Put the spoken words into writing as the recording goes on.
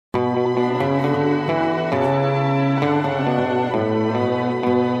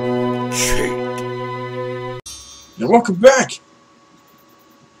welcome back.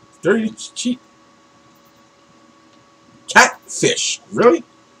 Dirty cheap catfish. Really?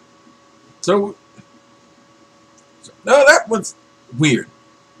 So no, that was weird.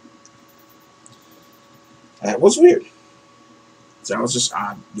 That was weird. So I was just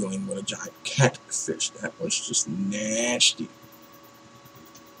dealing with a giant catfish. That was just nasty.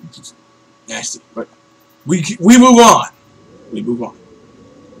 Just nasty. But we move on. We move on.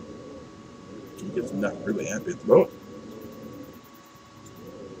 Because I'm not really happy at the moment.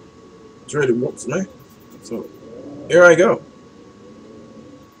 It's ready to whoop me. So here I go.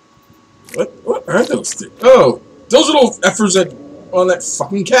 What are those things? Oh, those little effers that on that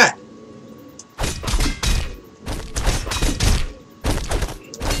fucking cat.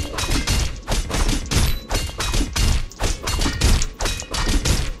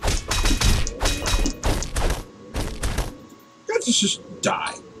 Let's just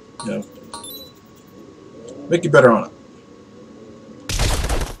die. You know. Make you better on it.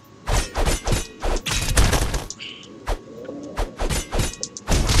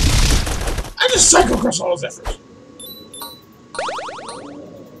 I just cycle across all those efforts.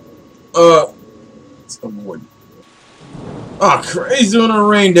 Let's avoid. Oh, crazy doing a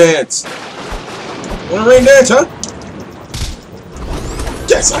rain dance. Want a rain dance, huh?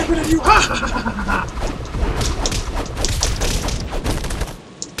 Yes, I'm gonna do. Ha ha ha ha ha.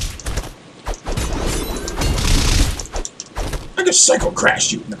 I just cycle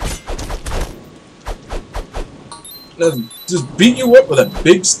crashed you. No. Just beat you up with a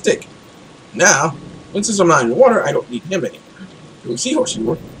big stick. Now, since I'm not in the water, I don't need him anymore. You'll see horse you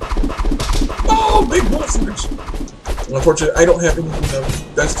were. Oh, big motherfuckers! Well, unfortunately, I don't have any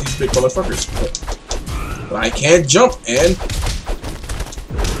that's these big motherfuckers. But I can't jump and.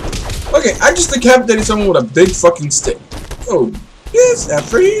 Okay, I just decapitated someone with a big fucking stick. Oh, yes, that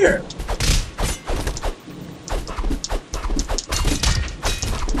for here.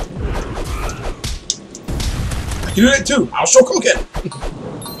 I can do that too. I'll show cooking.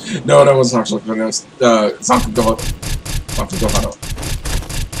 No, that wasn't actually cooking. That was something go. Something go.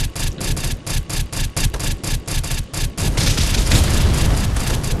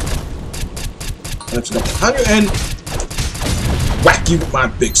 Let's go behind you and whack you with my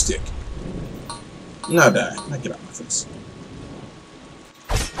big stick. Now die. Now get out of my face.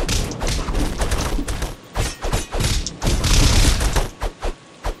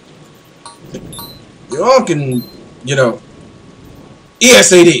 You all can, you know,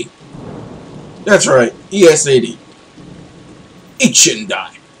 ESAD. That's right, ESAD. Eat shit and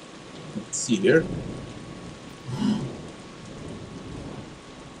die. Let's see here.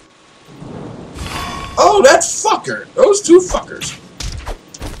 Oh, that fucker! Those two fuckers.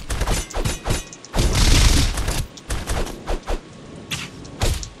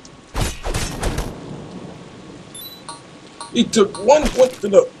 He took one foot to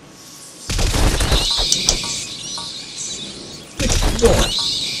the. What's going?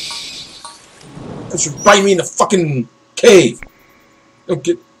 That should bite me in the fucking cave. Don't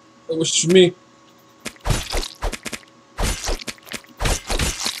get. That was for me.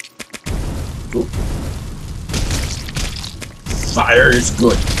 Ooh. Fire is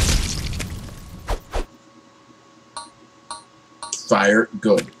good. Fire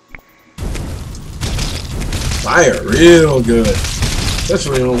good. Fire real good.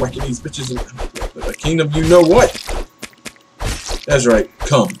 Especially when whacking these bitches in the kingdom. You know what? That's right.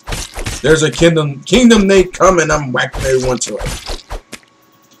 Come. There's a kingdom. Kingdom they come and I'm whacking everyone to it.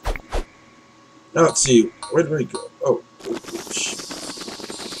 Now let's see. Where do I go? Oh.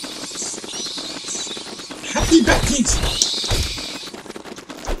 Happy Becky's.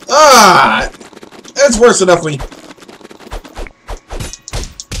 Ah! That's worse enough for me.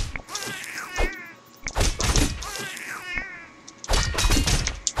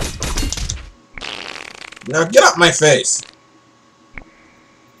 Now get up my face.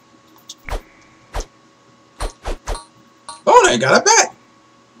 Oh, I got a bat.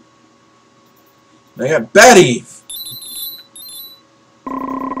 I got Bat Eve.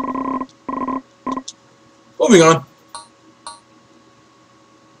 Moving on.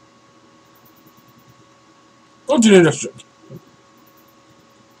 Go to the industry.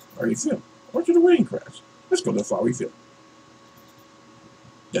 How are you feeling? I want you to waiting crash. Let's go to the flowery field.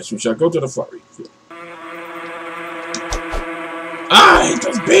 Yes, we shall go to the flowery field. Ah, I hate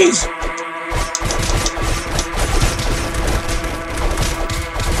those bees!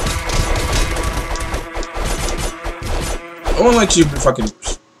 I won't let you fucking.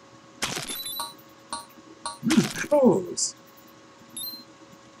 Apples.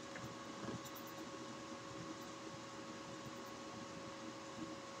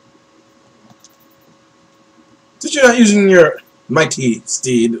 Since you're not using your mighty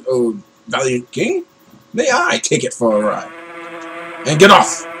steed, oh valiant king, may I take it for a ride? And get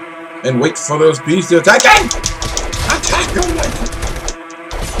off! And wait for those bees to attack him! Attack them like...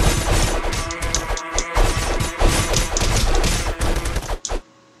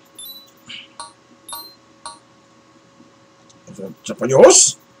 Jump on your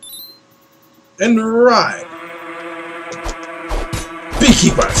horse and ride.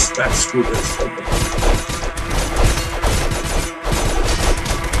 Beekeepers! That's who it is.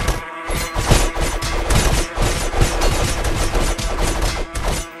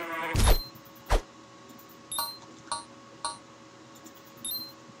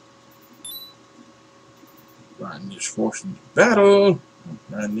 Riding this force into battle.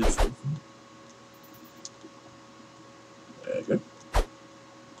 Riding this force. There you go.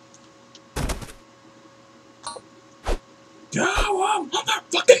 Go,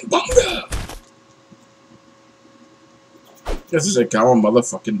 motherfucking bunga! This is a cow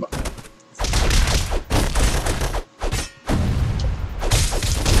motherfucking bunga.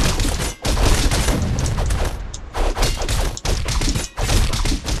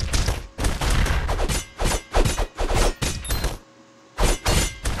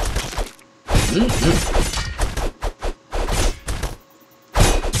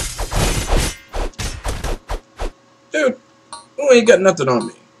 Dude, you ain't got nothing on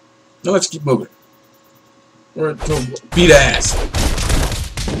me. Now let's keep moving. We're to beat ass.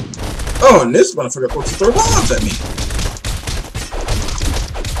 Oh, and this motherfucker wants to throw bombs at me.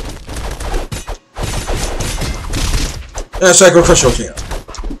 Psycho Crush your tail.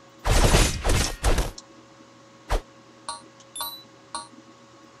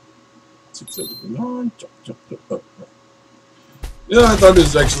 Jump. Yeah, I thought it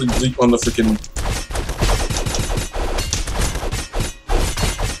was actually leap on the freaking.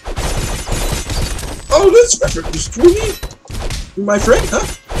 Oh, this effort destroy me? You my friend, huh?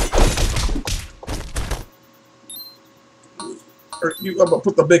 Or I'm gonna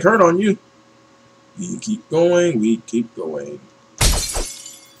put the big hurt on you. We keep going,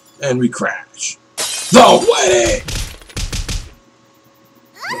 and we crash. The wedding!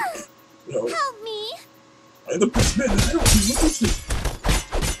 No. Help me! I'm the best man. I don't know what this is.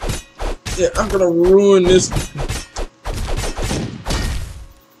 Yeah, I'm gonna ruin this.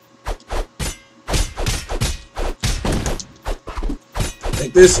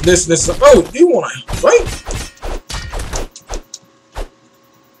 Like this. Oh, you wanna fight?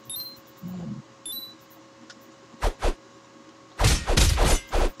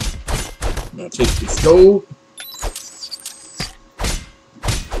 I'm gonna take this gold.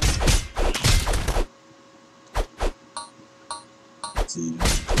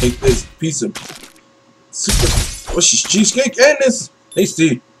 Take this piece of super delicious cheesecake and this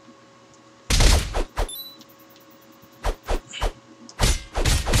tasty.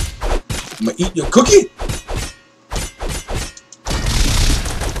 I'm gonna eat your cookie.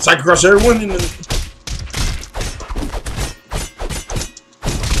 Psycho Crush everyone in the.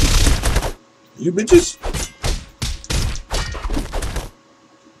 You bitches.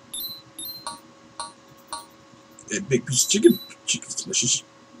 A big piece of chicken. Chicken's delicious.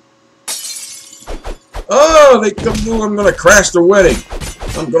 Oh, they come through. I'm gonna crash the wedding.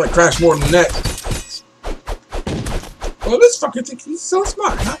 I'm gonna crash more than that. Oh, this fucker thinks he's so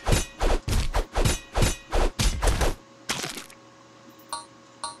smart, huh?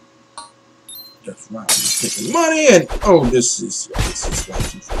 That's right. He's taking money and oh, this is way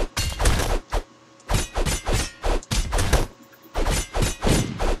too far.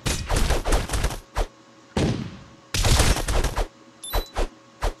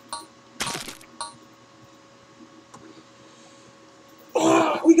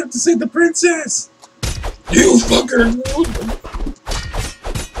 We got to save the princess! You fucker!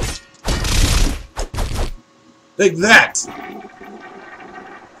 Take that!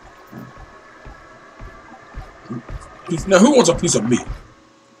 Now who wants a piece of me?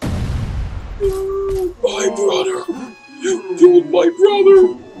 My brother! You killed my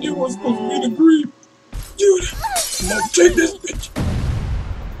brother! You were supposed to be the grief! Dude! I'm gonna take this bitch!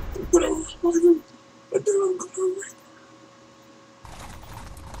 I'm gonna revive him! And then I'm gonna rape her!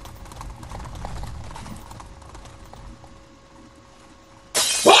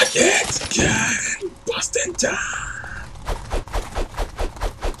 Bucket can bustin' time.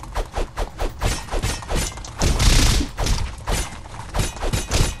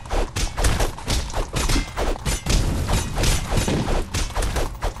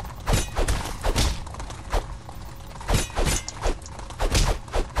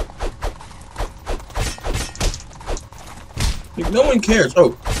 Like, no one cares.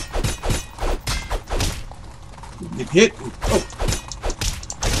 Oh. Get hit. Oh.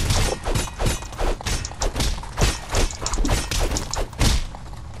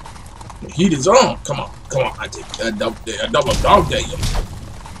 The heat is on. Come on. Come on. I take that double dog day.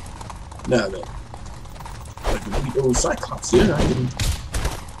 Now then. I can beat old Cyclops here. I can.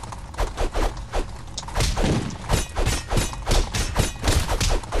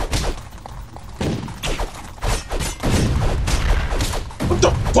 What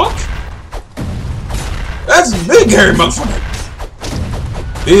the fuck? That's a big hairy motherfucker.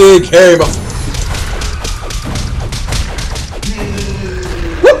 Big hairy motherfucker.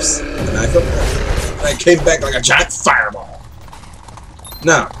 Whoops! And I came back like a giant fireball.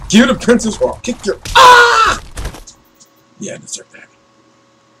 Now, give the princess or I'll kick your. Ah! Yeah, I deserve that.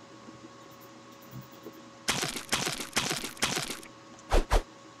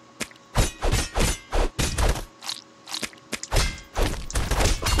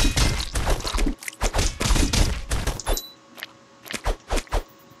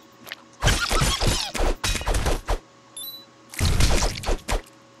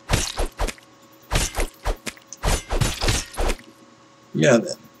 Yeah,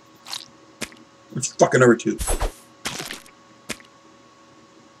 then. It's fucking number 2.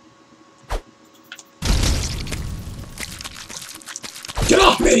 Get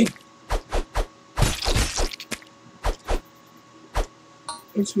off me!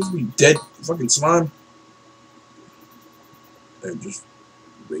 You're supposed to be dead, fucking slime. They're just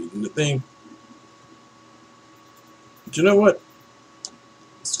raiding the thing. But you know what?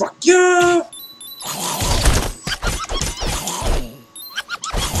 Fuck yeah!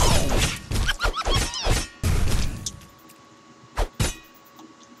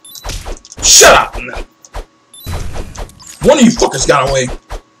 Shut up! One of you fuckers got away.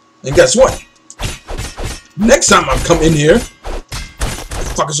 And guess what? Next time I come in here,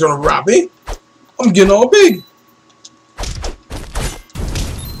 the fuckers gonna rob me. I'm getting all big.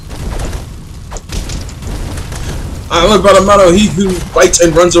 I live by the motto, he who bites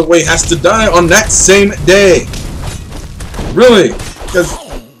and runs away has to die on that same day. Really? Because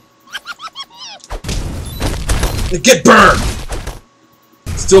get burned.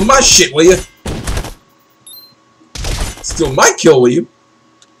 Steal my shit, will you? Steal my kill, will you?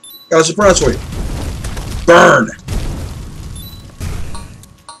 Got a surprise for you. Burn!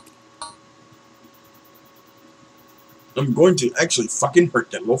 I'm going to actually fucking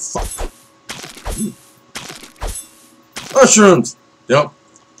hurt that little fuck. Mushrooms! Yep.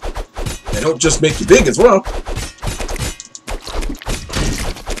 They don't just make you big as well.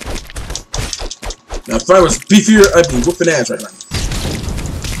 Now if I was beefier, I'd be whooping ass right now.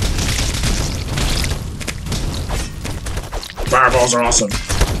 Fireballs are awesome.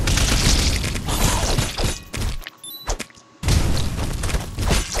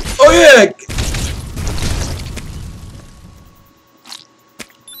 Oh yeah!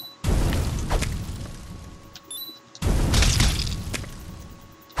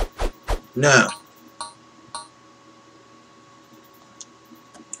 Now,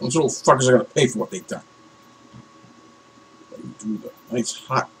 those little fuckers are gonna pay for what they've done. Do the nice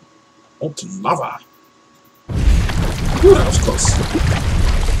hot molten lava. Ooh, that was close.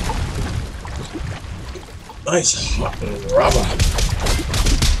 Nice hot lava.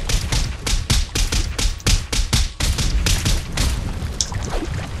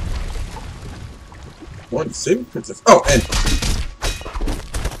 One to save the princess. Oh, and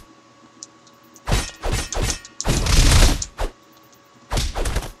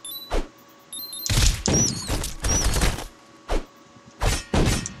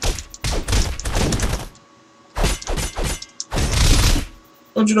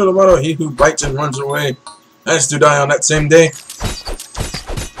don't you know the motto, he who bites and runs away has to die on that same day?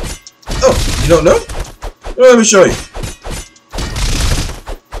 Oh, you don't know? Well, let me show you.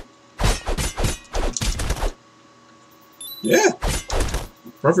 Yeah.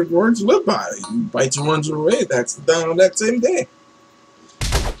 Perfect words to live by. He who bites and runs away, that's to die on that same day.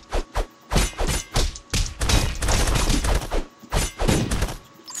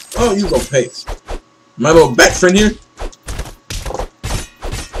 Oh, you go pay. My little bat friend here.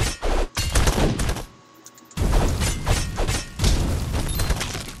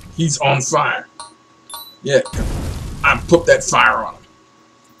 He's on fire. Yeah, I put that fire on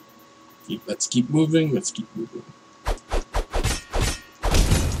him. Let's keep moving. Let's keep moving.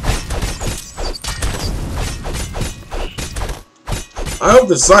 I hope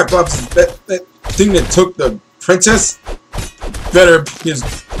the Cyclops, that thing that took the princess, better be his.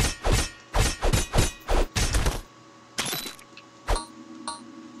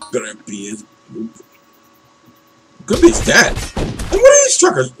 Better be his. Could be his dad. What are these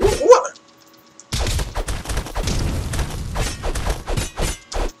truckers? What?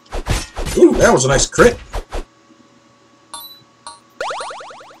 Ooh, that was a nice crit.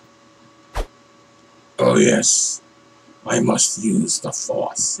 Oh yes, I must use the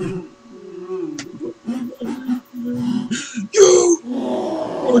force. You!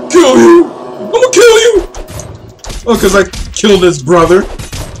 I'm gonna kill you! I'm gonna kill you! Oh, because I killed his brother.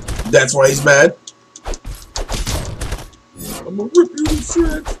 That's why he's mad. I'm gonna rip you to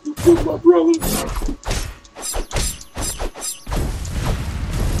shreds. You killed my brother.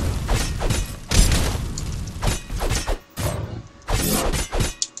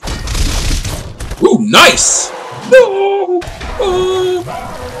 Ooh, nice! No!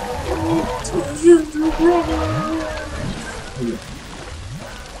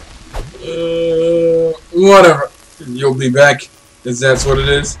 Whatever. You'll be back, because that's what it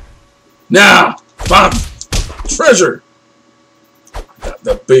is. Now, bam! Treasure! I got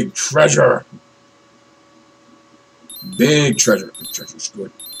the big treasure. Big treasure. Big treasure's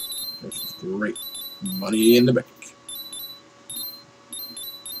good. Treasure's great. Money in the bank.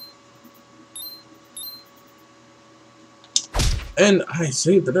 And I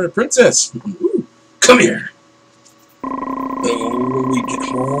saved another princess. Ooh, come here. Oh, when we get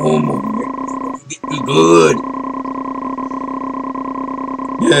home, we'll get me good.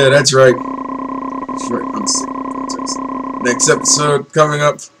 Yeah, that's right. That's right. I'm sick of princess. Next episode coming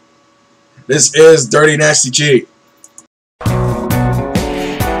up. This is Dirty Nasty Cheat.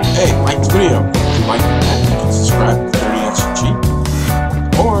 Hey, like this video. If you like that, you can subscribe to Dirty Nasty Cheat.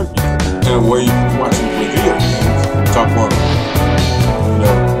 Or where you can watch me play video games. Talk more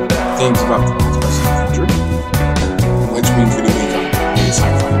things about the future, which means video games are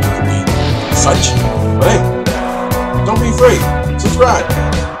sci-fi, such. But hey, don't be afraid. Subscribe.